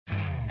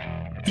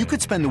You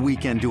could spend the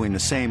weekend doing the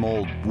same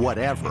old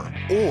whatever,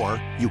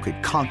 or you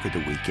could conquer the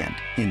weekend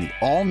in the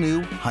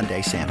all-new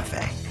Hyundai Santa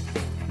Fe.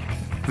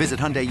 Visit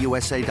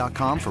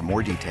HyundaiUSA.com for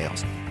more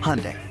details.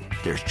 Hyundai,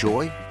 there's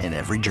joy in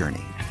every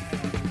journey.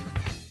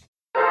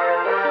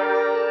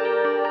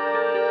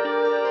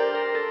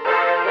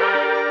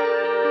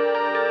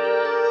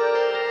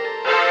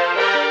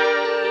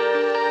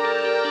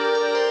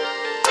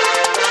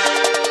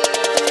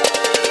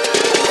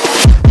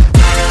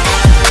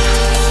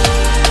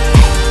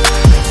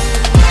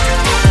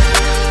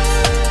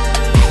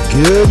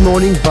 Good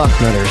morning,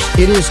 Bucknutters.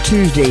 It is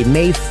Tuesday,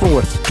 May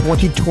 4th,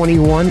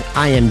 2021.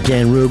 I am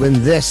Dan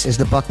Rubin. This is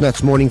the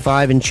Bucknuts Morning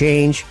 5 and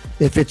Change.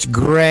 If it's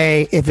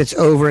gray, if it's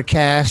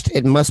overcast,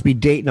 it must be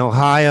Dayton,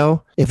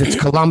 Ohio. If it's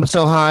Columbus,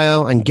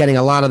 Ohio, and getting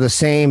a lot of the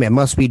same, it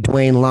must be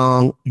Dwayne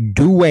Long.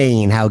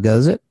 Dwayne, how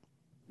goes it?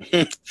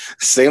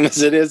 Same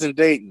as it is in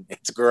Dayton.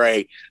 It's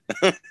gray.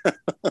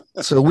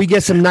 So we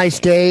get some nice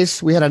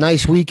days. We had a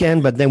nice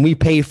weekend, but then we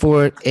pay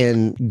for it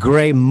in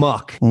gray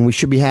muck when we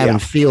should be having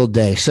field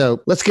day.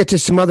 So let's get to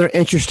some other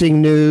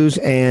interesting news,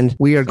 and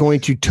we are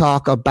going to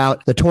talk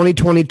about the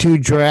 2022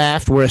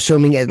 draft. We're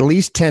assuming at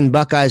least 10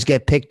 Buckeyes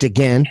get picked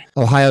again.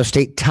 Ohio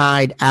State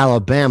tied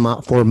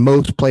Alabama for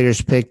most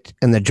players picked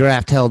in the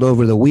draft held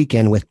over the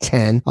weekend with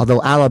 10,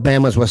 although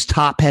Alabama's was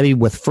top-heavy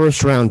with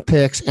first-round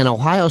picks, and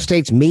Ohio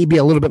State's maybe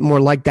a little bit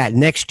more like that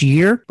next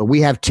year, but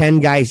we have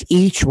 10 guys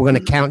each. We're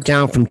going to count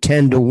down from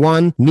 10 to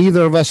 1.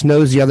 Neither of us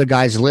knows the other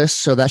guy's list,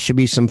 so that should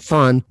be some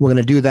fun. We're going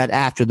to do that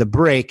after the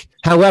break.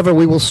 However,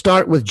 we will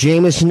start with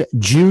Jameson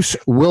Juice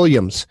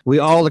Williams. We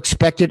all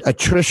expected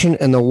attrition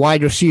in the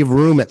wide receiver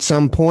room at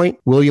some point.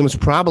 Williams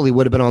probably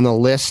would have been on the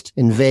list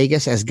in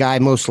Vegas as guy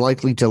most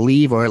likely to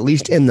leave, or at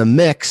least in the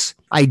mix.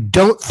 I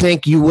don't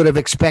think you would have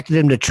expected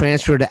him to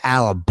transfer to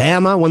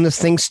Alabama when this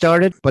thing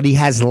started, but he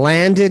has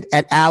landed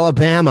at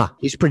Alabama.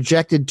 He's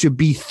projected to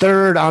be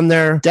third on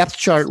their depth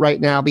chart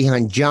right now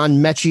behind John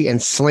Mechie and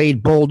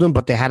Slade Bolden,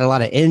 but they had a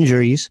lot of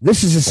injuries.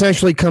 This has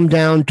essentially come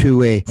down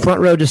to a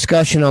front row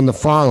discussion on the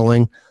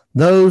following.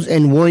 Those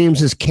in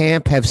Williams'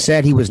 camp have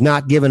said he was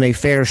not given a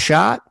fair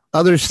shot.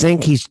 Others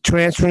think he's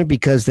transferring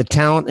because the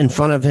talent in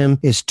front of him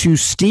is too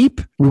steep.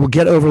 We will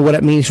get over what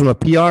it means from a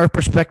PR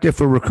perspective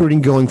for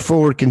recruiting going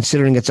forward,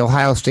 considering it's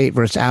Ohio State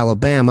versus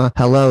Alabama.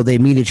 Hello, they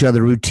meet each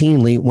other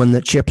routinely when the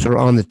chips are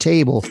on the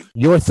table.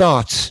 Your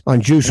thoughts on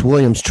Juice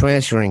Williams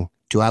transferring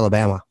to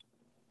Alabama?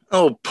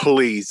 Oh,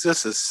 please.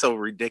 This is so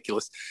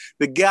ridiculous.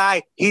 The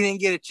guy, he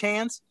didn't get a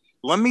chance.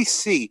 Let me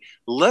see.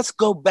 Let's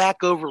go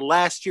back over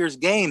last year's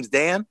games,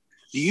 Dan.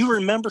 Do you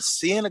remember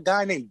seeing a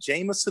guy named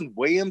Jameson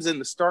Williams in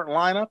the starting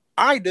lineup?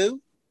 I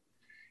do.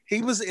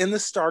 He was in the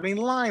starting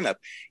lineup.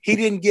 He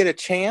didn't get a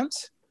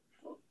chance.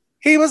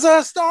 He was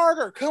a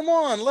starter. Come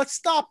on, let's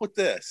stop with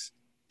this.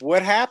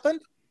 What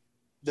happened?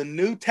 The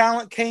new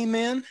talent came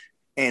in,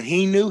 and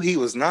he knew he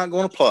was not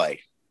going to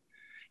play.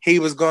 He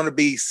was going to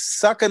be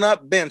sucking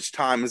up bench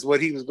time is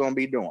what he was going to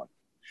be doing.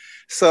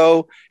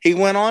 So he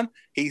went on.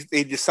 He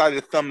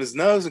decided to thumb his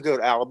nose and go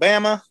to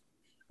Alabama.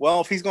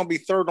 Well, if he's going to be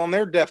third on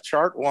their depth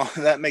chart, well,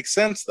 that makes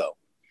sense, though.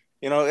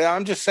 You know,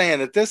 I'm just saying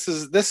that this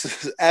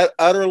is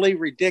utterly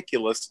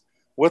ridiculous.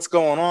 What's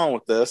going on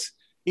with this?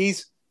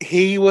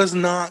 He was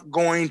not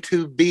going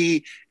to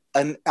be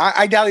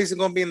I doubt he's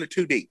going to be in the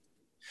 2 deep.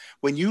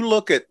 When you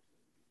look at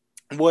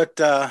what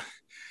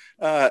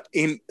Egbuka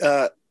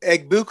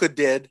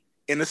did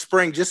in the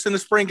spring, just in the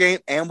spring game,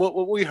 and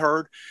what we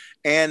heard,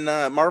 and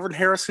Marvin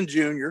Harrison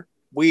Jr.,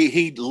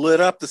 he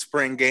lit up the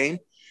spring game.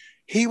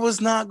 He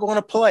was not going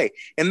to play.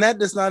 And that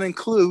does not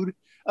include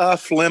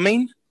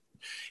Fleming.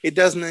 It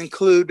doesn't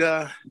include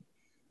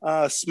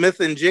Smith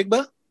and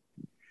Jigba.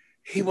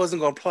 He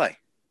wasn't going to play.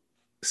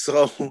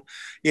 So,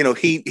 you know,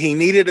 he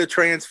needed a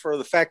transfer.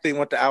 The fact that he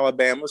went to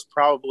Alabama was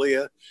probably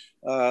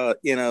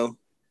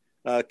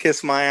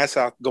kiss my ass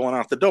out going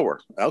out the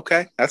door.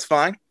 Okay, that's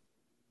fine.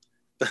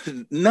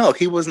 No,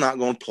 he was not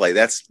going to play.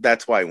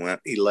 That's why he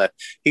went. He left.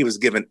 He was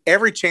given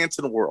every chance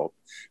in the world.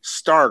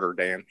 Starter,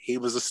 Dan. He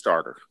was a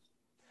starter.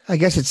 I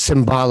guess it's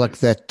symbolic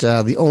that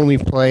the only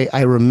play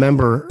I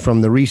remember from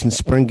the recent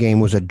spring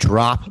game was a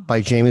drop by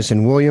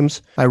Jameson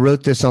Williams. I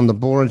wrote this on the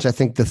boards. I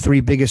think the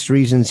three biggest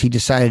reasons he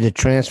decided to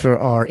transfer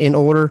are in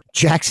order: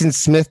 Jackson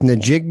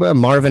Smith-Njigba,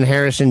 Marvin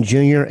Harrison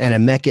Jr., and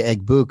Emeka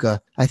Egbuka.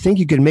 I think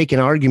you could make an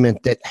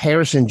argument that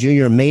Harrison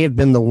Jr. may have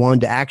been the one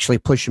to actually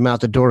push him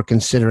out the door,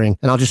 considering,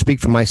 and I'll just speak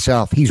for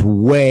myself, he's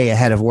way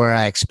ahead of where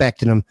I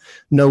expected him.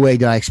 No way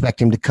did I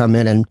expect him to come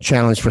in and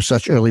challenge for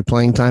such early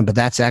playing time, but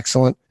that's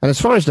excellent. And as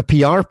far as the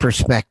PR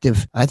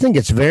perspective, I think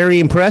it's very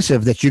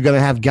impressive that you're going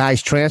to have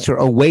guys transfer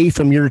away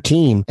from your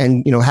team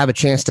and, you know, have a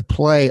chance to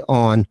play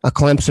on a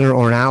Clemson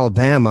or an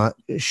Alabama.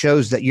 It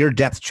shows that your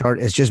depth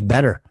chart is just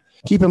better.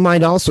 Keep in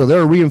mind also,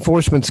 there are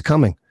reinforcements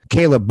coming.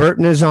 Caleb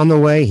Burton is on the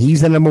way.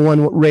 He's the number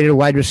one rated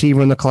wide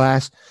receiver in the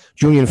class.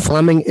 Julian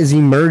Fleming is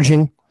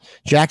emerging.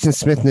 Jackson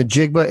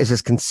Smith-Njigba is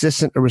as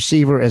consistent a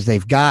receiver as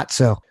they've got.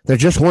 So there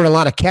just weren't a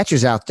lot of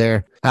catches out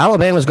there.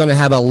 Alabama's going to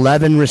have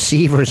 11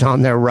 receivers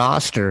on their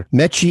roster.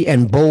 Mechie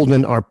and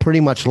Bolden are pretty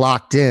much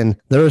locked in.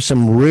 There are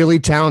some really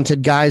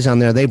talented guys on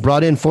there. They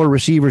brought in 4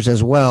 receivers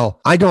as well.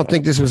 I don't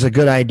think this was a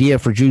good idea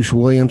for Juice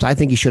Williams. I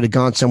think he should have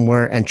gone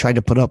somewhere and tried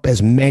to put up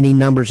as many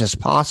numbers as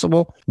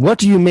possible. What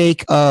do you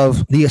make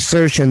of the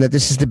assertion that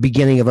this is the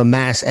beginning of a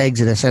mass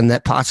exodus and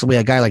that possibly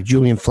a guy like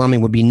Julian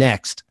Fleming would be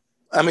next?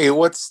 I mean,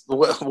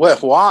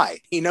 why?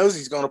 He knows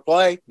he's going to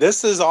play.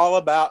 This is all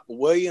about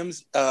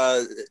Williams.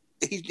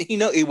 He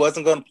know he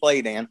wasn't going to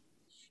play, Dan.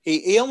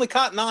 He only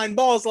caught 9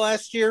 balls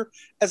last year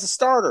as a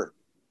starter.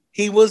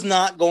 He was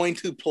not going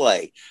to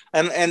play.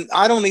 And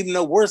I don't even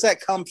know, where's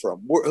that come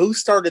from? Who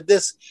started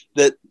this,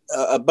 that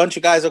a bunch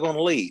of guys are going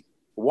to leave?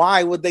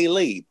 Why would they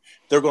leave?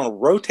 They're going to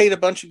rotate a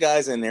bunch of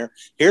guys in there.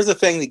 Here's the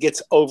thing that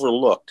gets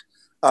overlooked.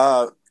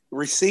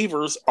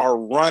 Receivers are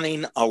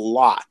running a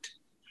lot.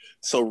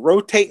 So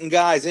rotating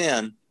guys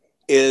in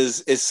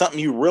is something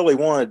you really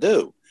want to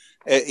do.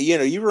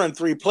 You run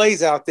 3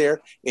 plays out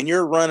there and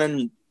you're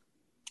running,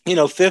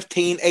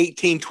 15,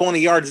 18, 20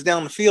 yards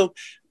down the field.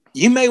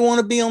 You may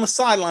want to be on the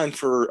sideline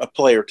for a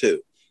play or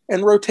two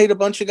and rotate a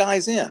bunch of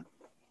guys in.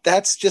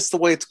 That's just the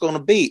way it's going to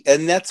be.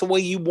 And that's the way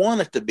you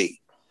want it to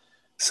be.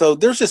 So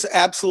there's just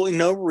absolutely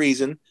no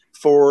reason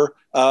for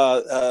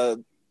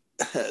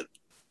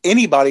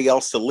anybody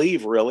else to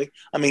leave, really.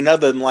 I mean,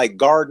 other than like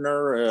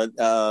Gardner and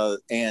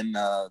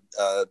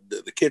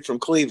the kid from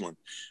Cleveland,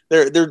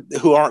 they're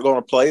who aren't going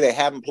to play. They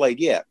haven't played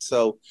yet,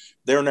 so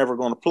they're never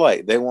going to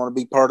play. They want to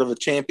be part of a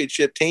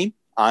championship team.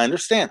 I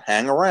understand.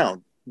 Hang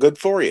around. Good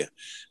for you.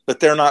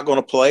 But they're not going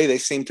to play. They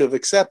seem to have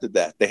accepted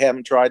that. They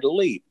haven't tried to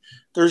leave.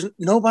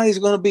 Nobody's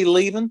going to be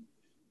leaving.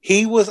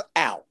 He was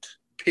out,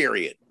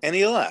 period. And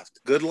he left.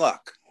 Good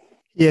luck.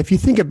 Yeah, if you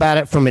think about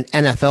it from an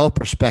NFL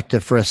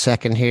perspective for a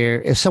second here,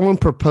 if someone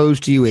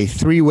proposed to you a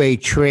 3-way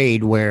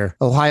trade where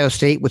Ohio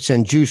State would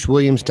send Juice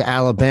Williams to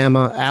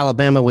Alabama,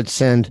 Alabama would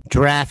send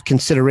draft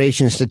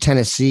considerations to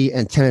Tennessee,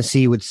 and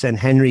Tennessee would send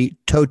Henry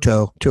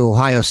Toto to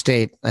Ohio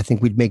State, I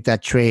think we'd make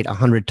that trade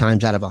 100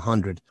 times out of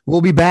 100.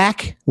 We'll be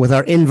back with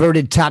our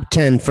inverted top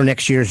 10 for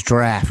next year's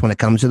draft when it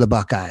comes to the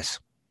Buckeyes.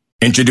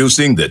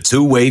 Introducing the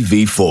Two-Way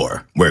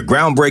V4, where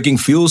groundbreaking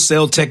fuel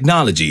cell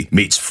technology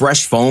meets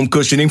fresh foam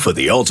cushioning for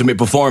the ultimate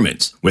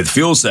performance. With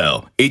Fuel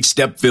Cell, each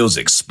step feels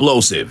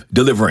explosive,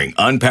 delivering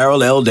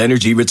unparalleled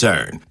energy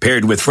return.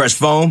 Paired with fresh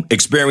foam,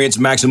 experience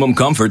maximum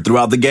comfort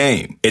throughout the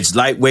game. Its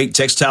lightweight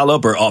textile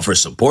upper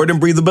offers support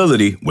and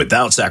breathability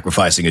without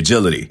sacrificing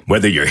agility.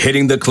 Whether you're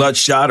hitting the clutch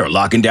shot or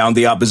locking down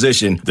the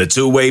opposition, the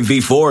Two-Way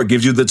V4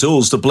 gives you the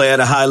tools to play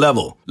at a high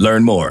level.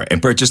 Learn more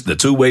and purchase the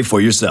Two-Way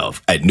for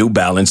yourself at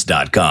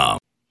newbalance.com.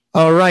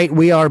 All right,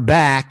 we are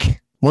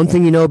back. One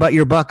thing you know about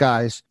your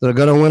Buckeyes, they're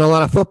going to win a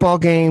lot of football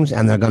games,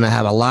 and they're going to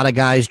have a lot of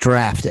guys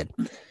drafted.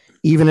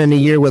 Even in a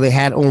year where they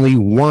had only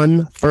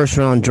 1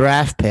 first-round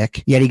draft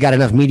pick, yet he got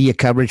enough media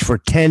coverage for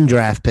 10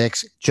 draft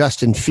picks,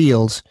 Justin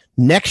Fields.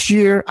 Next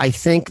year, I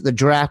think the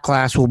draft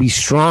class will be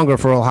stronger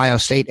for Ohio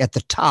State at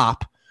the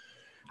top.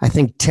 I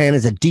think 10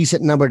 is a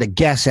decent number to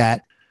guess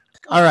at.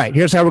 All right,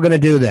 here's how we're going to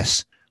do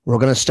this. We're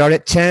going to start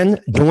at 10.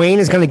 Dwayne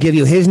is going to give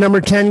you his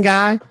number 10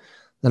 guy.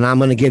 Then I'm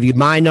going to give you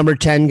my number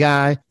 10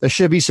 guy. There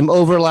should be some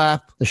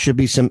overlap. There should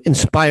be some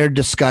inspired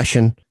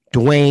discussion.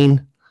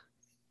 Dwayne,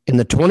 in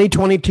the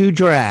 2022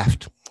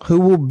 draft, who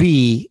will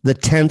be the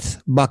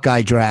 10th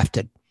Buckeye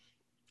drafted?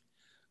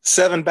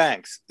 Sevyn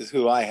Banks is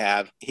who I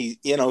have. He's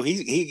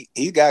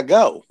got to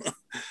go.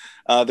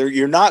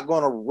 You're not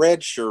going to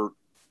redshirt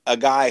a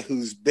guy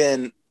who's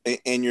been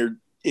in your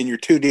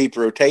 2 deep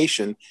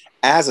rotation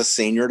as a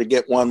senior to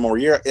get 1 more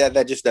year. Yeah,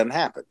 that just doesn't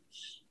happen.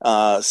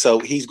 So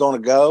he's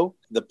going to go.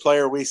 The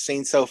player we've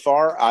seen so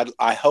far,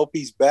 I hope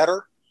he's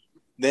better.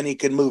 Then he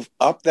can move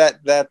up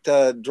that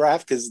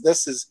draft,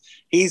 because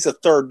he's a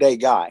 3rd-day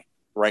guy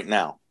right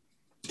now,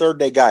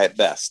 3rd-day guy at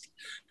best.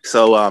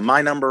 So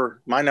my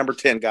number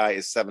 10 guy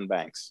is Sevyn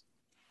Banks.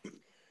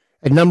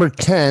 At number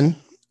 10,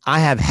 I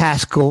have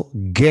Haskell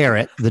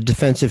Garrett, the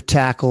defensive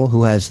tackle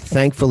who has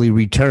thankfully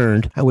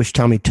returned. I wish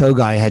Tommy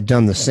Togai had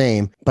done the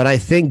same. But I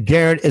think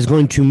Garrett is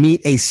going to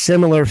meet a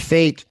similar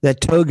fate that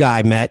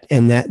Togai met,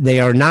 in that they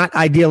are not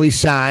ideally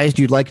sized.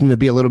 You'd like them to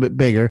be a little bit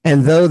bigger.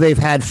 And though they've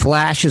had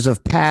flashes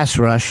of pass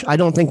rush, I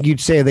don't think you'd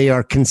say they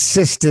are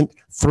consistent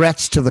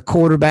threats to the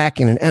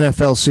quarterback in an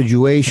NFL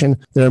situation.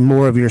 They're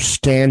more of your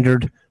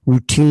standard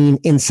routine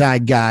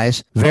inside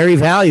guys. Very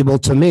valuable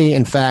to me.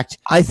 In fact,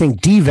 I think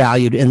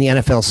devalued in the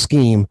NFL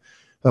scheme.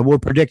 But we're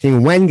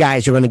predicting when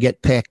guys are going to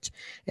get picked.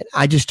 And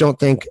I just don't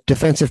think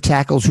defensive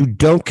tackles who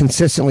don't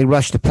consistently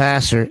rush the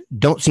passer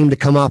don't seem to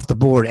come off the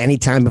board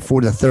anytime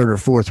before the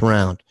 3rd or 4th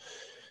round.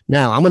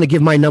 Now, I'm going to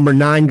give my number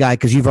 9 guy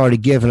because you've already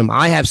given him.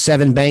 I have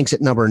Sevyn Banks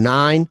at number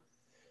 9.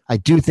 I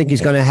do think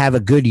he's going to have a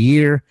good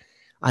year.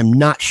 I'm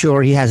not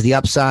sure he has the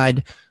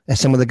upside as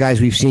some of the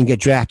guys we've seen get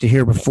drafted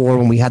here before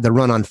when we had the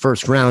run on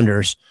first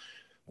rounders.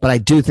 But I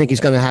do think he's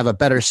going to have a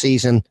better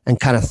season and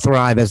kind of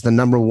thrive as the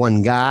number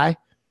 1 guy.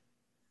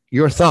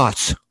 Your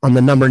thoughts on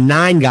the number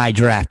 9 guy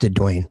drafted,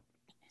 Dwayne?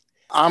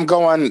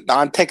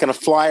 I'm taking a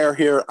flyer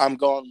here. I'm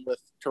going with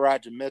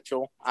Taraja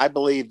Mitchell. I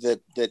believe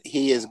that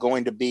he is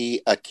going to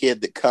be a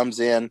kid that comes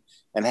in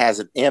and has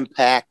an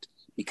impact.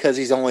 Because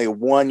he's only a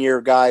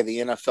one-year guy, the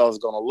NFL is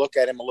going to look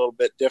at him a little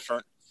bit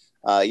different.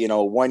 A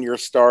one-year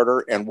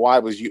starter, and why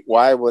would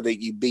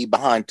you be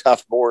behind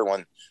Tough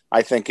Borland?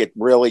 I think it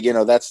really,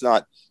 that's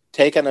not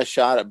taking a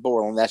shot at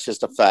Borland. That's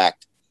just a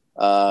fact.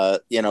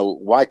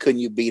 Why couldn't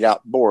you beat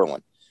out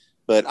Borland?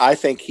 But I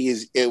think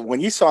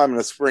when you saw him in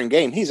the spring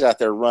game, he's out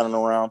there running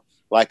around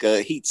like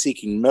a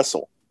heat-seeking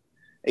missile.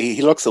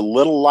 He looks a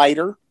little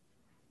lighter.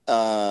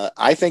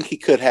 I think he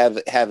could have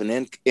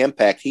an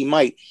impact. He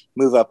might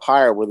move up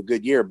higher with a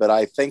good year, but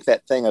I think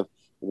that thing of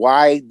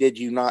why did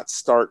you not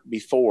start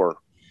before,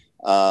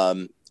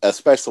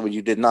 especially when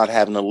you did not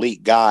have an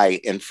elite guy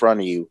in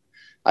front of you,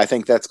 I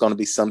think that's going to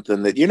be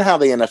something that, how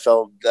the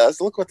NFL does.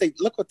 Look what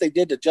they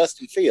did to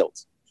Justin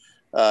Fields.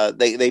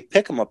 They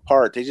pick him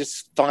apart. They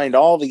just find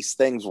all these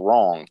things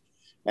wrong.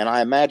 And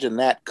I imagine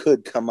that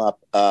could come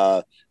up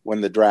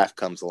when the draft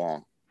comes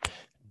along.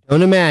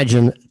 Don't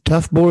imagine.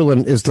 Tough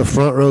Borland is the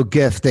front row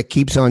gift that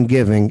keeps on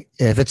giving.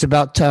 If it's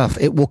about Tough,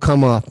 it will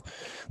come up.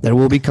 There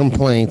will be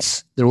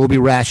complaints. There will be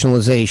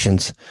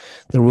rationalizations.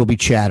 There will be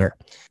chatter.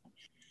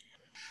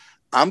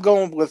 I'm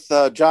going with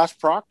Josh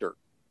Proctor.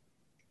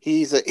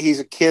 He's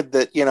a kid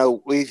that,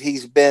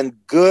 he's been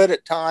good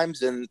at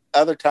times, and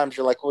other times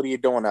you're like, what are you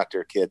doing out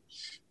there, kid?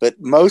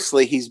 But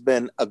mostly he's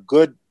been a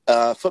good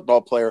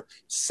football player.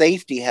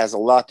 Safety has a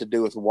lot to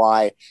do with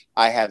why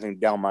I have him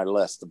down my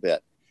list a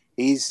bit.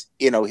 He's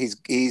a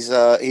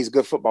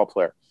good football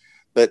player,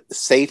 but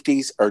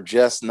safeties are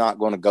just not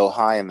going to go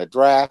high in the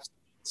draft.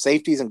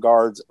 Safeties and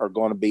guards are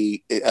going to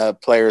be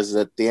players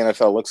that the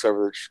NFL looks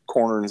over the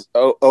corner,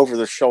 over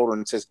their shoulder,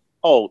 and says,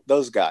 "Oh,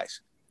 those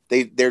guys,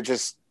 they're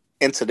just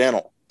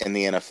incidental in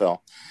the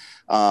NFL."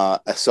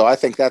 So I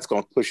think that's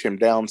going to push him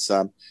down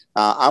some.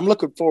 I'm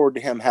looking forward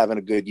to him having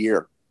a good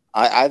year.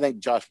 I think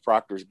Josh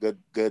Proctor's a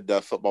good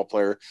football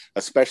player,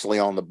 especially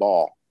on the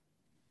ball.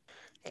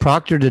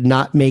 Proctor did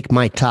not make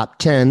my top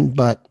 10,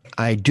 but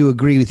I do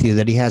agree with you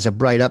that he has a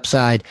bright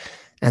upside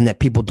and that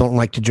people don't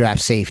like to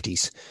draft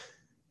safeties.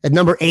 At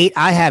number 8,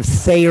 I have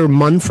Thayer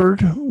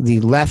Munford, the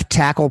left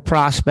tackle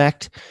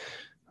prospect.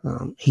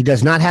 He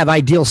does not have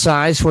ideal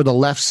size for the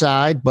left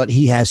side, but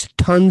he has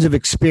tons of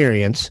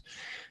experience,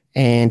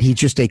 and he's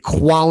just a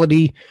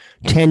quality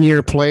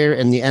 10-year player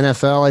in the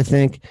NFL, I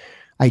think.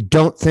 I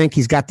don't think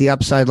he's got the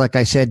upside, like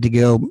I said, to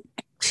go,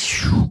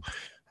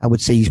 I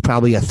would say he's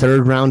probably a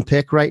third-round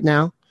pick right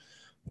now,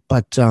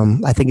 but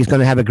I think he's going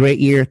to have a great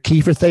year.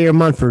 Kiefer Thayer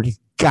Munford, he's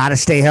got to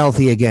stay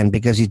healthy again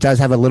because he does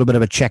have a little bit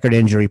of a checkered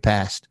injury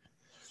past.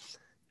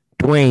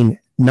 Dwayne,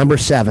 number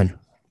 7.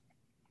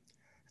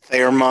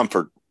 Thayer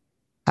Munford.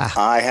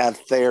 I have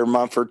Thayer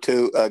Munford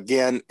too,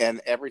 again,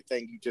 and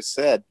everything you just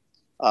said.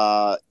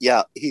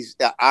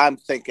 I'm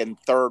thinking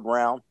third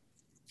round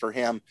for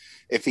him.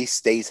 If he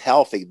stays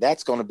healthy,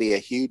 that's going to be a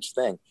huge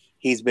thing.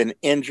 He's been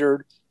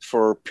injured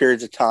for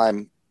periods of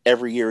time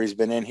every year he's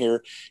been in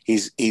here.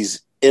 He's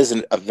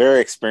isn't a very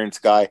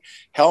experienced guy.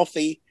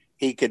 Healthy,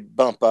 he could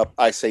bump up,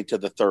 I say, to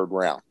the third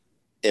round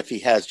if he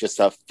has just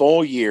a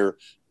full year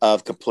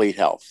of complete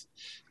health.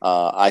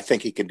 I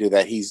think he can do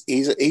that.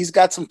 He's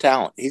got some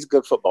talent. He's a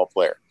good football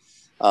player.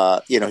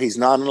 He's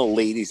not an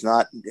elite. He's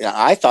not.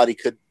 I thought he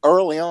could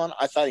early on.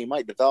 I thought he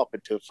might develop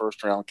into a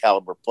first round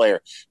caliber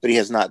player, but he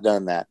has not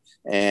done that.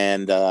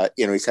 And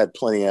he's had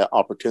plenty of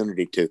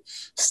opportunity to.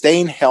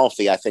 Staying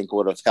healthy, I think,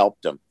 would have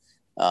helped him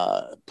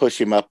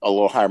push him up a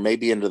little higher,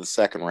 maybe into the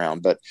second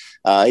round. But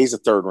he's a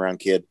third round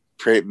kid.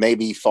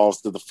 Maybe he falls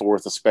to the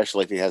fourth,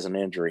 especially if he has an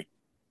injury.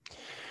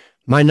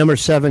 My number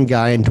 7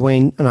 guy, and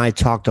Dwayne and I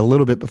talked a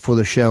little bit before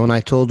the show, and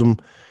I told him,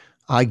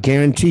 I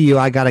guarantee you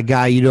I got a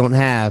guy you don't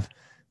have.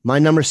 My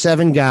number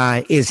 7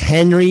 guy is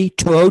Henry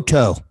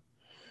To'oTo'o.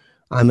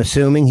 I'm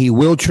assuming he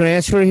will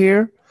transfer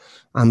here.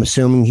 I'm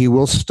assuming he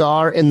will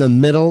star in the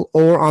middle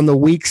or on the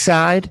weak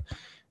side.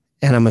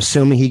 And I'm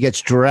assuming he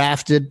gets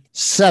drafted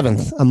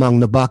 7th among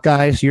the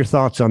Buckeyes. Your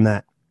thoughts on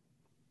that?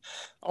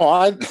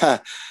 Oh,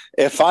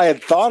 if I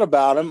had thought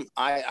about him,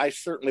 I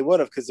certainly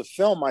would have, because the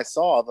film I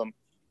saw of him,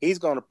 he's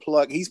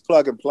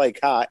plug and play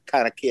kind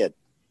of kid.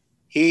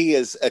 He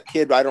is a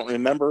kid I don't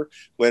remember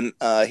when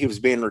he was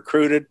being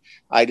recruited.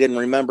 I didn't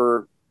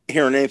remember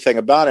hearing anything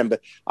about him, but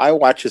I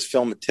watched his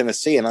film at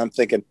Tennessee, and I'm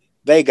thinking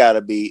they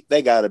gotta be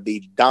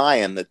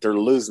dying that they're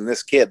losing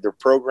this kid. Their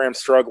program's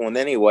struggling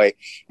anyway,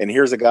 and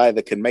here's a guy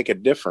that can make a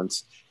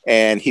difference,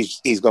 and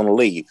he's going to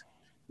leave.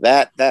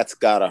 That's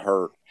gotta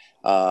hurt.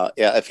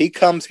 If he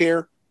comes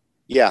here,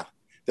 yeah.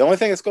 The only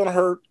thing that's going to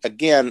hurt,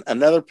 again,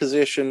 another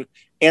position.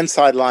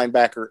 Inside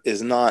linebacker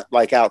is not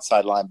like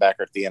outside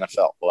linebacker at the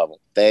NFL level.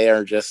 They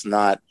are just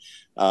not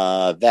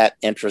that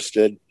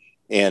interested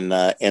in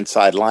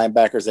inside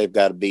linebackers. They've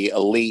got to be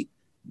elite.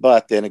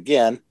 But then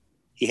again,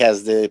 he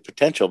has the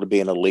potential to be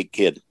an elite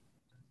kid.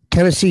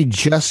 Tennessee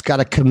just got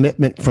a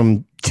commitment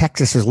from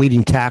Texas's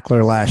leading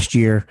tackler last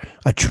year,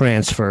 a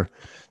transfer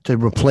to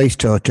replace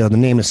To'oTo'o. The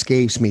name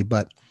escapes me,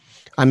 but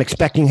I'm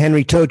expecting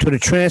Henry Toto to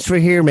transfer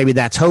here. Maybe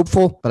that's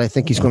hopeful, but I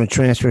think he's going to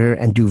transfer here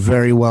and do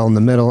very well in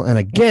the middle. And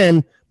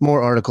again,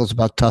 more articles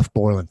about Tough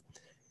Borland.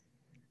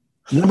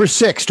 Number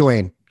 6,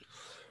 Dwayne.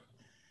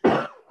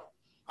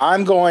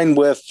 I'm going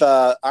with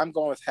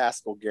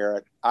Haskell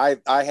Garrett. I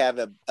have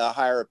a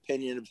higher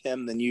opinion of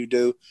him than you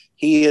do.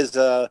 He is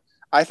I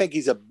think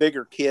he's a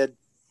bigger kid.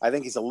 I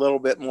think he's a little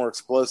bit more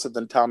explosive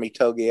than Tommy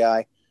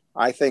Togiai.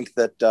 I think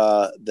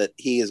that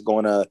he is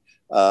going to.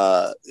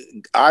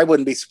 I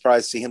wouldn't be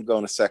surprised to see him go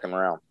in the second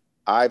round.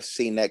 I've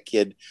seen that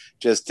kid,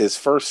 just his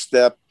first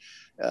step.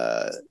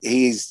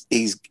 He's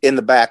in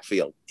the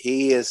backfield.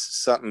 He is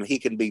something. He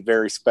can be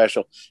very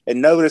special.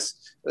 And notice,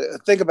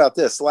 think about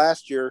this.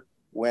 Last year,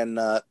 when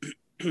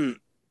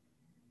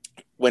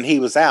he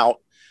was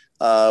out,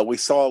 we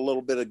saw a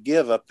little bit of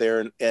give up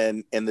there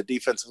in the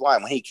defensive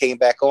line. When he came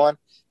back on,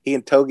 he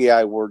and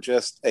Togiai were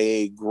just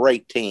a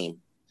great team.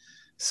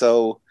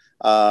 So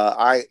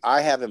I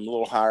have him a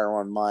little higher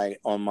on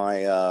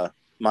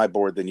my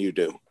board than you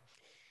do.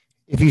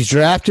 If he's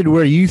drafted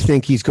where you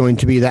think he's going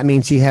to be, that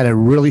means he had a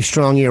really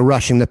strong year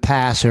rushing the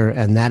passer,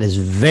 and that is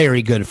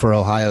very good for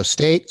Ohio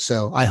State.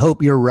 So I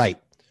hope you're right.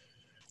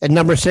 At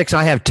number 6,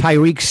 I have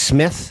Tyreek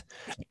Smith.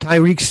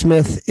 Tyreek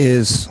Smith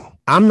is,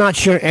 I'm not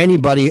sure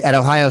anybody at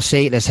Ohio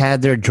State has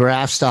had their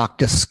draft stock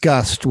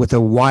discussed with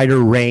a wider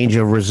range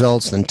of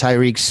results than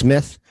Tyreek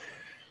Smith.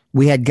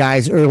 We had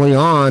guys early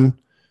on,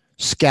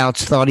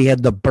 scouts thought he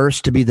had the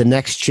burst to be the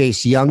next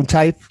Chase Young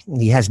type.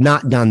 He has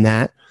not done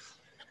that.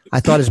 I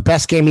thought his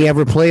best game he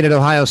ever played at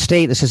Ohio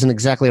State, this isn't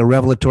exactly a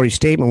revelatory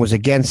statement, was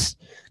against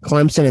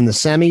Clemson in the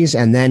semis,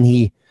 and then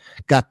he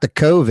got the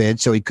COVID,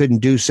 so he couldn't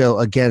do so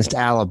against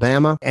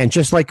Alabama. And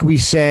just like we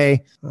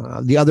say,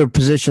 the other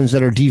positions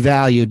that are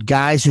devalued,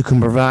 guys who can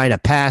provide a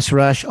pass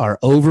rush are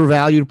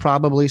overvalued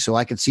probably, so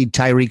I could see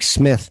Tyreek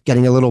Smith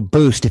getting a little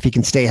boost if he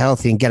can stay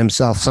healthy and get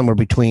himself somewhere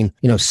between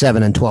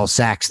 7 and 12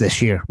 sacks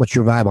this year. What's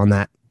your vibe on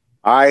that?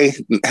 I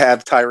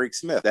have Tyreek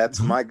Smith.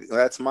 That's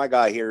my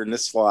guy here in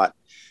this slot.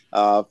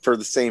 For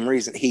the same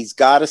reason, he's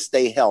got to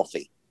stay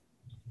healthy.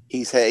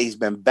 He's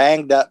been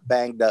banged up.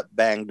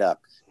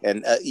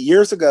 And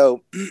years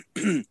ago,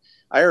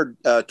 I heard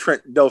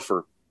Trent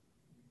Dilfer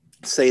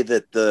say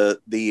that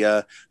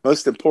the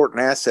most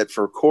important asset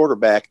for a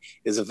quarterback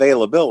is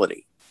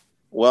availability.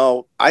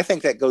 Well, I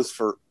think that goes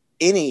for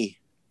any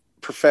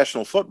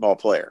professional football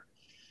player,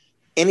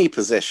 any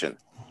position.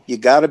 You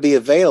got to be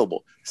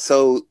available.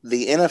 So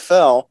the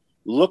NFL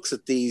looks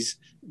at these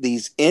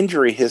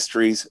injury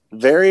histories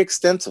very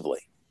extensively,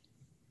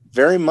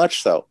 very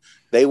much so.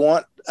 They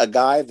want a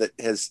guy that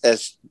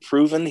has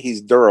proven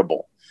he's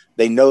durable.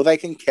 They know they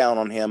can count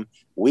on him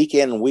week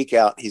in and week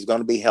out. He's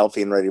going to be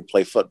healthy and ready to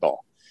play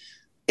football.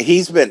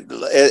 He's been,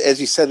 as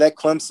you said, that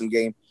Clemson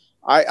game,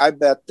 I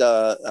bet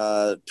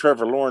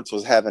Trevor Lawrence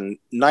was having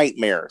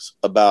nightmares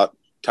about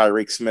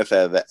Tyreek Smith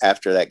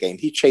after that game.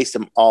 He chased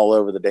him all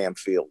over the damn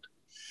field.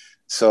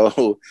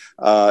 So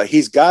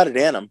he's got it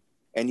in him.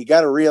 And you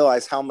got to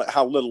realize how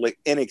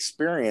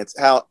inexperienced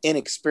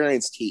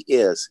he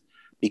is,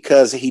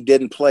 because he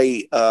didn't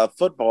play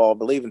football, I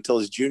believe, until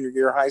his junior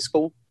year of high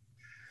school.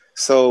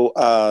 So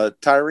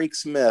Tyreek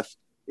Smith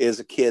is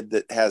a kid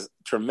that has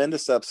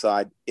tremendous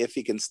upside if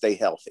he can stay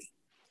healthy.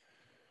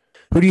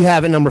 Who do you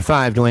have at number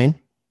 5, Dwayne?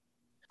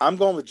 I'm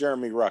going with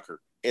Jeremy Ruckert.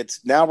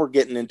 Now we're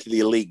getting into the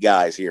elite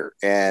guys here,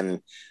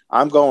 and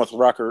I'm going with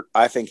Ruckert.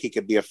 I think he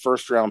could be a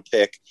first-round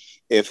pick.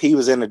 If he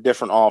was in a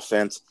different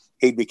offense,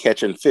 he'd be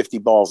catching 50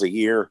 balls a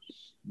year.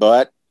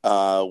 But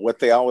what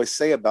they always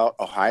say about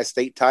Ohio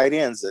State tight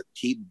ends that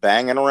keep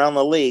banging around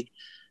the league,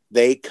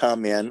 they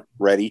come in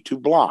ready to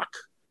block.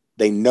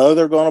 They know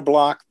they're going to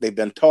block. They've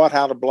been taught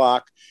how to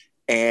block,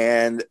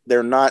 and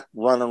they're not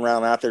running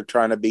around out there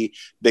trying to be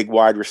big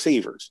wide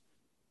receivers.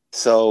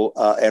 So,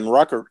 and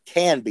Ruckert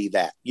can be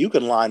that. You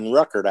can line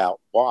Ruckert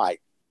out wide.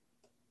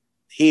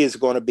 He is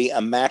going to be a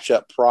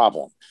matchup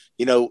problem.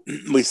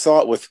 We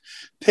saw it with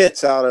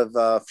Pitts out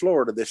of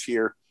Florida this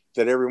year,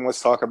 that everyone was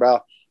talking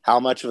about how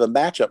much of a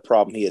matchup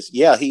problem he is.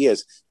 Yeah, he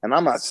is. And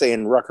I'm not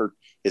saying Ruckert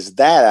is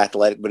that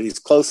athletic, but he's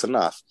close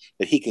enough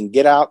that he can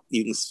get out,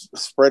 you can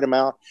spread him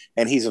out,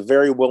 and he's a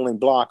very willing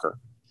blocker.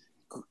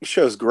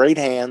 Shows great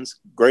hands,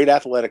 great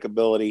athletic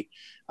ability.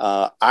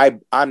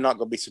 I'm not going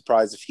to be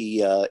surprised if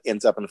he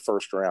ends up in the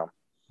first round.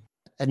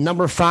 At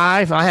number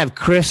 5, I have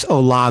Chris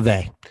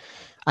Olave.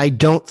 I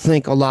don't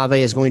think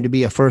Olave is going to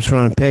be a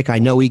first-round pick. I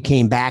know he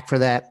came back for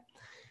that.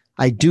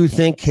 I do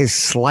think his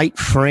slight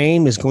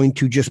frame is going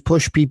to just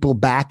push people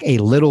back a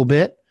little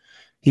bit.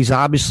 He's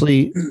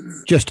obviously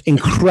just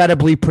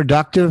incredibly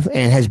productive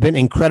and has been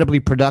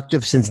incredibly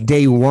productive since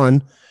day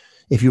one.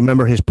 If you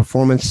remember his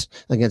performance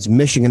against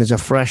Michigan as a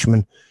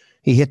freshman,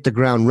 he hit the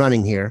ground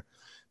running here.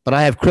 But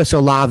I have Chris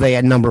Olave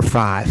at number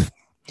 5.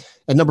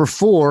 At number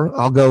 4,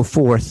 I'll go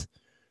 4th.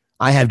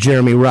 I have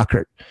Jeremy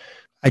Ruckert.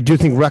 I do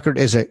think Ruckert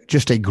is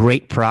just a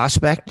great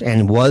prospect,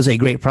 and was a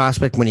great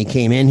prospect when he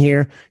came in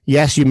here.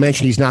 Yes, you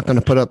mentioned he's not going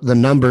to put up the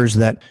numbers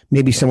that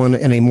maybe someone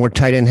in a more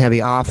tight end heavy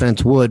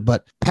offense would,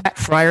 but Pat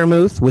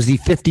Freiermuth was the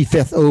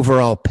 55th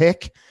overall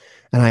pick,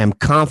 and I am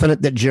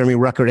confident that Jeremy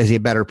Ruckert is a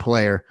better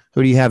player.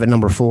 Who do you have at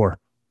number 4?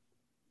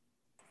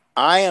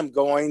 I am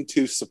going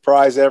to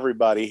surprise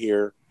everybody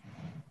here.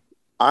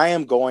 I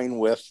am going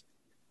with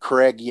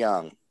Craig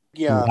Young.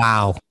 Yeah.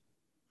 Wow.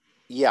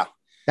 Yeah.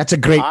 That's a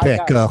great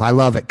pick. I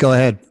love it. Go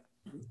ahead.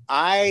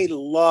 I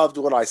loved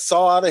what I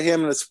saw out of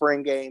him in the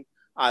spring game.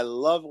 I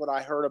love what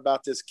I heard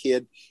about this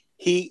kid.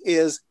 He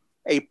is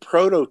a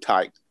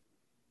prototype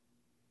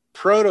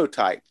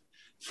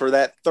for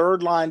that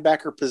third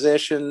linebacker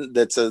position.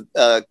 That's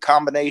a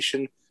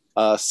combination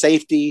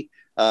safety,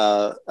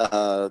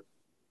 outside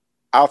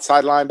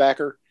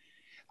linebacker.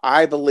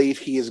 I believe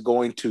he is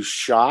going to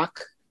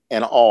shock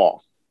and awe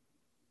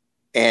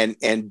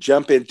and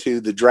jump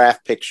into the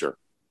draft picture.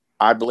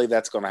 I believe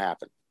that's going to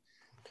happen.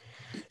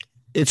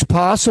 It's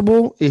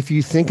possible if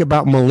you think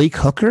about Malik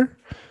Hooker,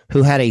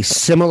 who had a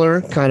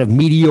similar kind of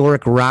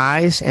meteoric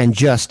rise, and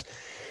just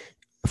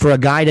for a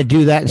guy to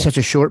do that in such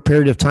a short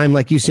period of time,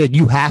 like you said,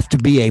 you have to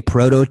be a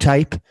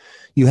prototype.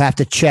 You have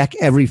to check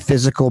every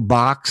physical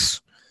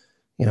box,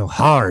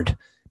 hard.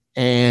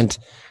 And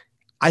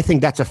I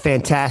think that's a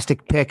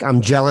fantastic pick.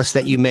 I'm jealous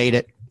that you made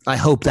it. I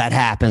hope that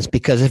happens,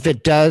 because if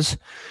it does,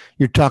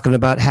 you're talking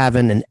about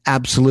having an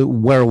absolute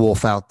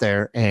werewolf out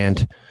there,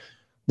 and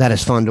that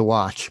is fun to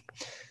watch.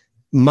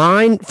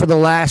 Mine for the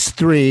last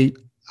 3,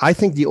 I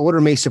think the order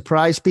may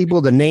surprise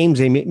people. The names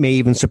may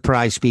even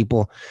surprise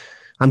people.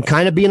 I'm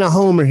kind of being a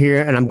homer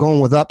here, and I'm going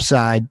with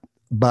upside,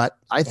 but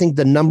I think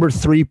the number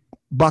 3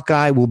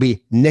 Buckeye will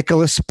be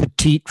Nicholas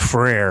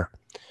Petit-Frere.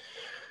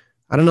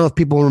 I don't know if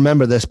people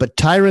remember this, but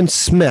Tyron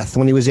Smith,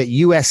 when he was at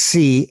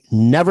USC,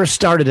 never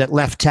started at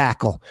left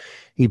tackle.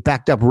 He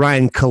backed up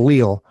Ryan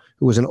Khalil,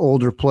 who was an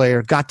older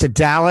player, got to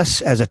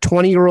Dallas as a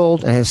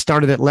 20-year-old and has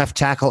started at left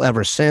tackle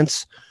ever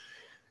since.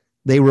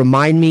 They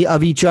remind me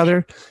of each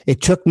other.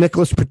 It took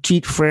Nicholas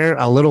Petit-Frere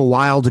a little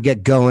while to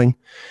get going,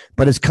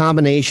 but his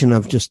combination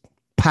of just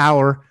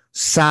power,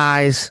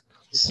 size,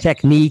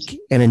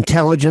 technique, and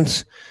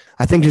intelligence,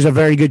 I think there's a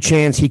very good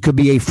chance he could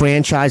be a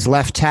franchise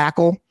left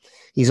tackle.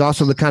 He's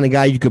also the kind of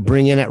guy you could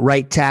bring in at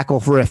right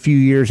tackle for a few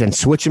years and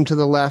switch him to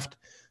the left.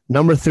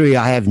 Number 3,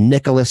 I have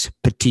Nicholas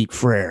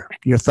Petit-Frere.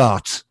 Your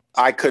thoughts?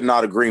 I could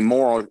not agree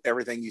more on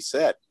everything you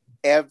said.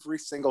 Every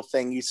single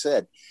thing you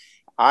said.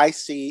 I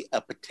see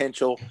a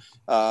potential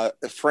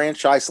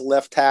franchise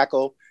left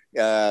tackle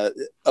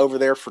over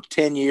there for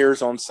 10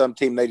 years on some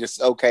team. They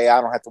just, okay, I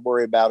don't have to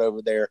worry about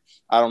over there.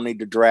 I don't need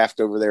to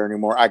draft over there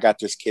anymore. I got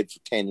this kid for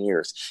 10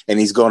 years, and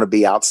he's going to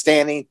be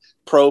outstanding.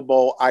 Pro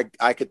Bowl.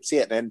 I could see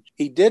it. And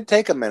he did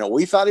take a minute.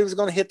 We thought he was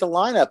going to hit the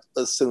lineup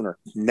sooner.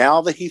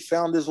 Now that he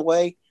found his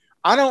way,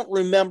 I don't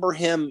remember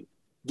him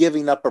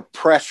giving up a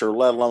pressure,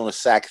 let alone a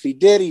sack. If he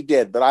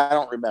did, but I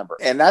don't remember.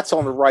 And that's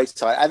on the right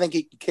side. I think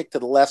he can kick to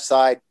the left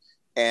side,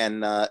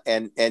 and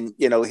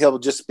he'll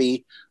just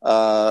be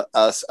a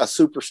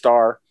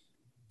superstar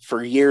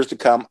for years to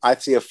come. I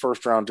see a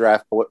first-round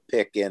draft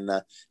pick in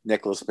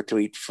Nicholas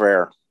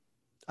Petit-Frere.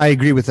 I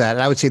agree with that.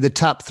 I would say the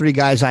top 3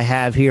 guys I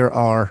have here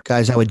are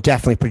guys I would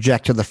definitely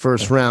project to the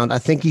first round. I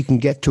think you can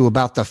get to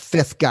about the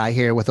 5th guy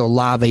here with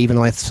Olave, even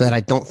though I said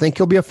I don't think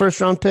he'll be a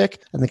first-round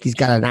pick. I think he's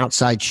got an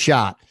outside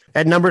shot.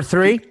 At number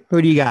 3,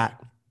 who do you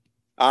got?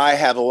 I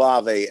have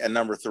Olave at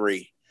number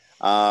 3.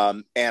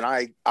 And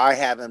I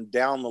have him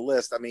down the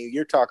list. I mean,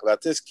 you're talking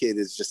about this kid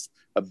is just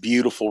a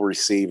beautiful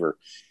receiver.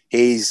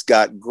 He's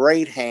got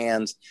great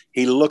hands.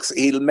 He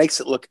makes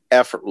it look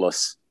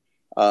effortless.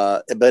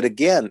 But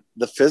again,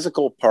 the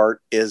physical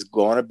part is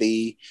going to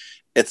be,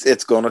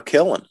 it's going to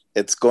kill him.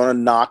 It's going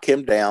to knock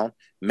him down,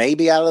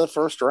 maybe out of the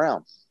first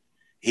round.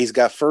 He's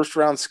got first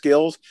round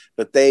skills,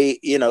 but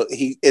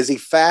is he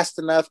fast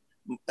enough?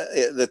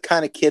 The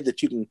kind of kid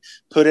that you can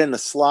put in the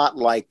slot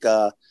like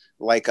a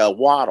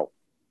Waddle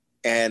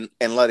and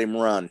let him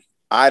run.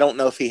 I don't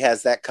know if he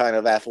has that kind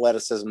of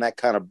athleticism, that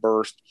kind of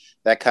burst,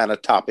 that kind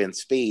of top end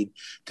speed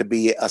to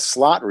be a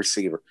slot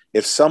receiver.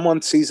 If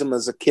someone sees him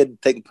as a kid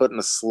they can put in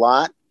a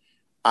slot,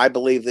 I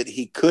believe that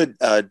he could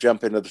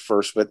jump into the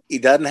first, but he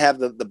doesn't have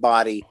the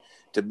body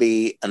to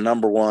be a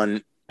number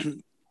 1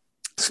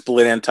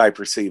 split end type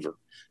receiver.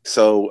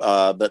 So,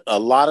 but a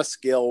lot of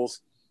skills.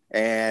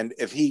 And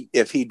if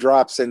he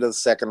drops into the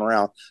second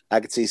round, I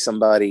could see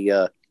somebody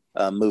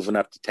moving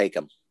up to take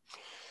him.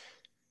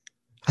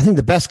 I think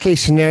the best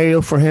case scenario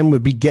for him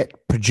would be get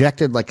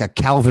projected like a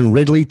Calvin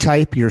Ridley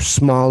type, your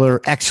smaller,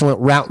 excellent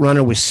route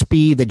runner with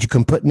speed that you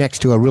can put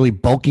next to a really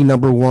bulky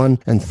number 1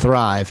 and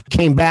thrive.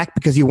 Came back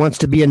because he wants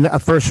to be a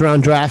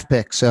first-round draft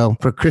pick. So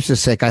for Chris's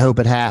sake, I hope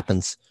it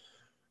happens.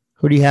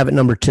 Who do you have at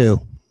number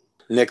 2?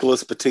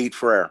 Nicholas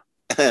Petit-Frere.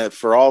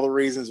 For all the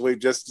reasons we've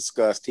just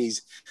discussed, he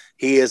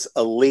is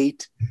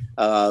elite.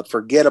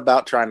 Forget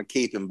about trying to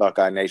keep him,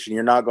 Buckeye Nation.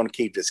 You're not going to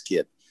keep this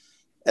kid.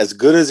 As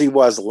good as he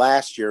was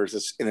last year,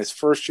 in his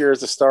first year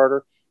as a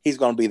starter, he's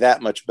going to be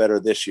that much better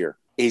this year.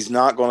 He's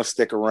not going to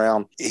stick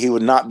around. He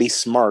would not be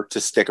smart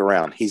to stick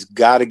around. He's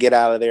got to get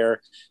out of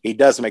there. He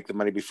does make the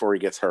money before he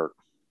gets hurt.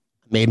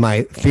 Made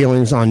my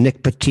feelings on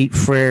Nick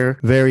Petit-Frere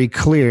very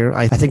clear.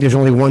 I think there's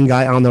only one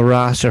guy on the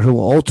roster who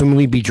will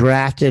ultimately be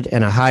drafted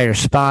in a higher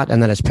spot,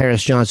 and that is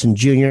Paris Johnson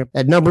Jr.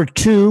 At number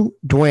 2,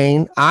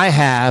 Dwayne, I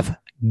have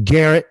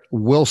Garrett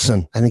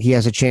Wilson. I think he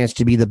has a chance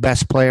to be the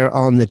best player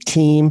on the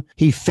team.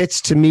 He fits,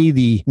 to me,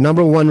 the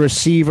number 1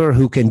 receiver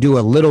who can do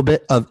a little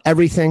bit of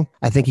everything.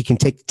 I think he can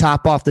take the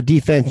top off the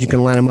defense. You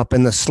can line him up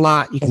in the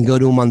slot. You can go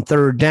to him on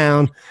third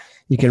down.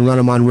 You can run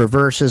him on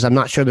reverses. I'm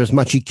not sure there's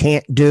much he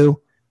can't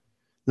do.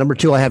 Number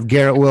 2, I have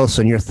Garrett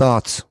Wilson. Your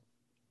thoughts?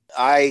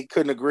 I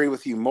couldn't agree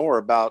with you more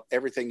about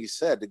everything you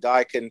said. The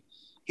guy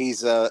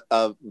he's a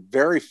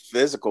very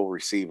physical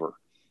receiver.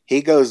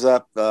 He goes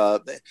up.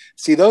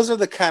 See, those are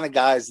the kind of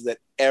guys that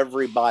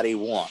everybody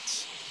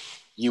wants.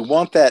 You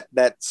want that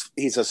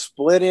he's a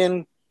split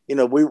in.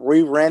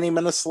 We ran him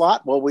in the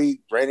slot. Well,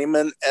 we ran him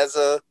in as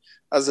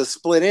a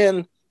split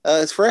in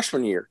his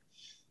freshman year.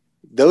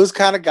 Those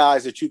kind of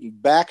guys that you can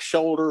back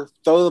shoulder,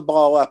 throw the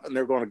ball up, and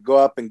they're going to go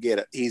up and get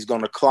it. He's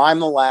going to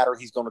climb the ladder.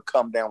 He's going to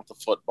come down with the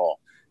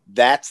football.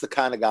 That's the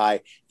kind of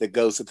guy that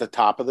goes at the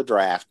top of the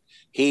draft.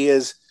 He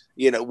is,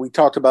 we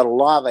talked about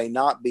Olave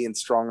not being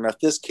strong enough.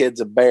 This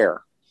kid's a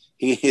bear.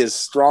 He is as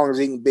strong as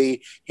he can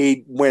be.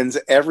 He wins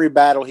every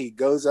battle. He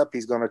goes up.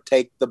 He's going to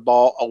take the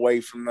ball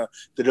away from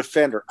the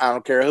defender. I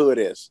don't care who it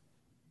is.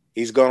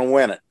 He's going to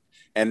win it.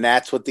 And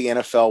that's what the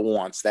NFL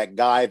wants. That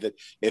guy that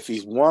if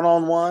he's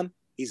one-on-one,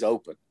 he's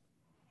open.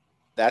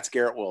 That's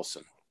Garrett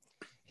Wilson.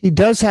 He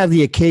does have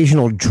the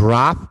occasional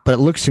drop, but it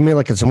looks to me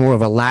like it's more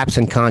of a lapse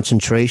in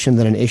concentration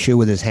than an issue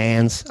with his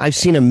hands. I've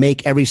seen him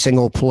make every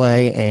single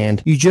play,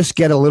 and you just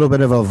get a little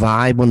bit of a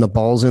vibe when the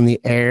ball's in the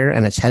air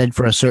and it's headed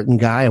for a certain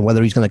guy and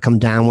whether he's going to come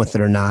down with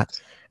it or not.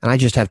 And I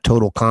just have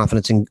total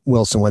confidence in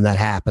Wilson when that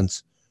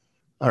happens.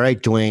 All right,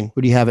 Dwayne,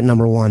 who do you have at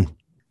number 1?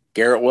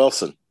 Garrett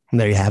Wilson.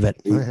 And there you have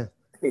it.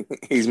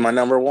 He's my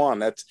number 1.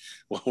 That's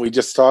what we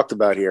just talked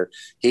about here.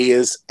 He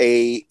is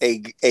a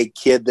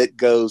kid that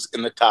goes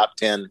in the top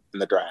 10 in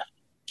the draft.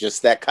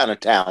 Just that kind of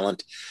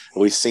talent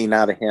we've seen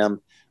out of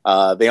him.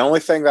 The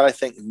only thing that I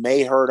think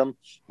may hurt him,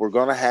 we're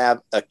going to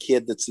have a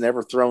kid that's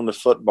never thrown the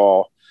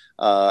football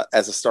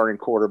as a starting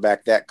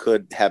quarterback. That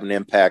could have an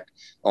impact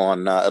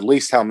on at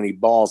least how many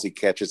balls he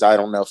catches. I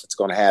don't know if it's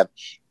going to have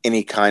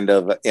any kind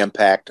of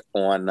impact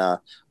on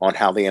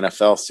how the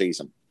NFL sees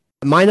him.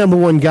 My number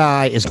 1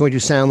 guy is going to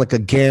sound like a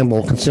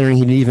gamble considering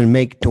he didn't even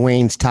make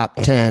Dwayne's top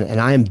 10. And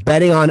I am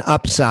betting on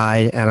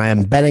upside, and I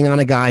am betting on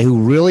a guy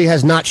who really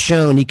has not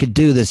shown he could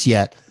do this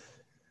yet.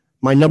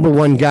 My number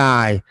 1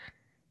 guy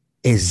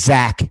is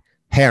Zach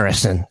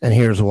Harrison, and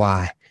here's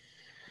why.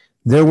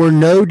 There were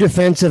no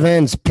defensive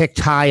ends picked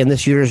high in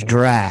this year's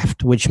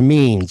draft, which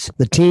means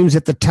the teams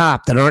at the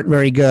top that aren't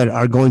very good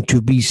are going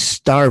to be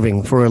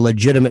starving for a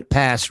legitimate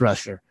pass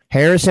rusher.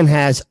 Harrison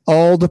has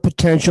all the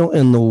potential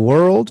in the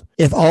world.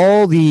 If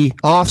all the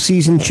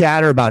offseason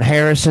chatter about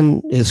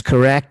Harrison is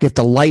correct, if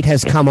the light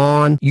has come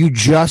on, you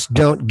just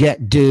don't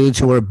get dudes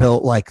who are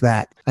built like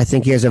that. I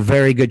think he has a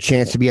very good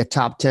chance to be a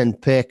top 10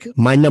 pick.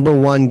 My number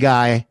 1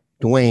 guy,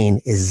 Dwayne,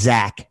 is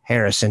Zach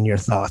Harrison. Your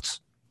thoughts?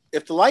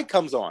 If the light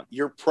comes on,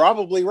 you're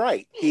probably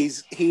right. He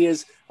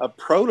is a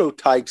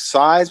prototype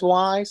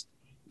size-wise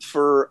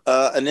for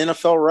an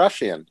NFL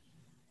rush-in.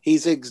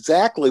 He's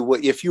exactly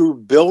what, if you were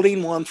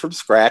building one from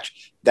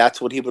scratch, that's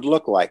what he would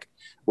look like.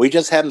 We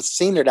just haven't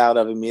seen it out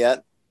of him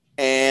yet.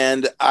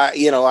 And I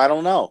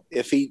don't know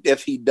if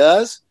he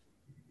does,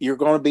 you're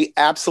going to be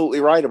absolutely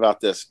right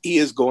about this. He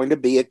is going to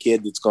be a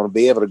kid that's going to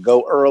be able to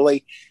go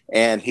early,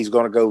 and he's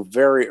going to go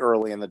very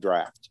early in the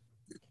draft.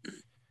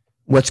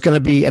 What's going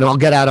to be, and I'll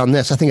get out on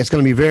this, I think it's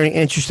going to be very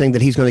interesting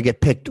that he's going to get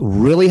picked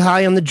really high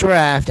in the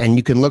draft, and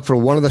you can look for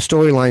one of the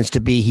storylines to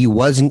be he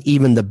wasn't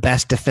even the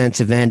best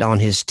defensive end on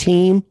his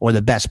team or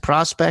the best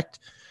prospect.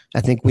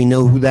 I think we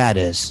know who that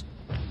is.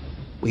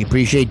 We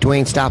appreciate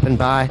Dwayne stopping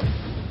by.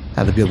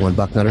 Have a good one,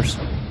 Bucknutters.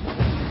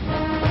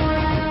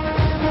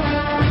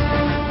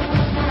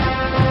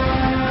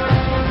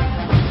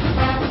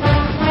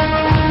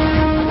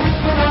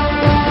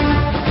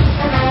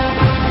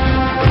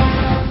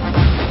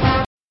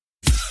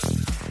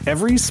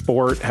 Every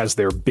sport has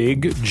their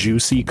big,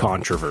 juicy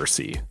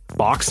controversy.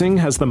 Boxing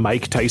has the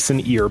Mike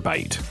Tyson ear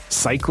bite.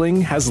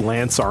 Cycling has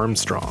Lance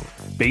Armstrong.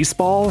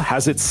 Baseball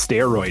has its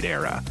steroid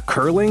era.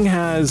 Curling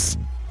has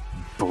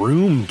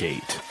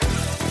Broomgate.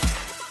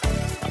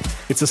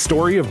 It's a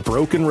story of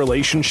broken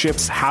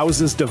relationships,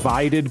 houses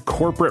divided,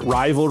 corporate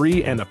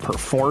rivalry, and a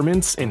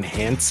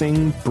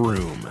performance-enhancing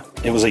broom.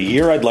 It was a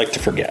year I'd like to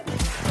forget.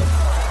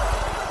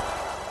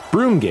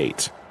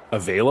 Broomgate.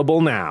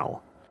 Available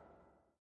now.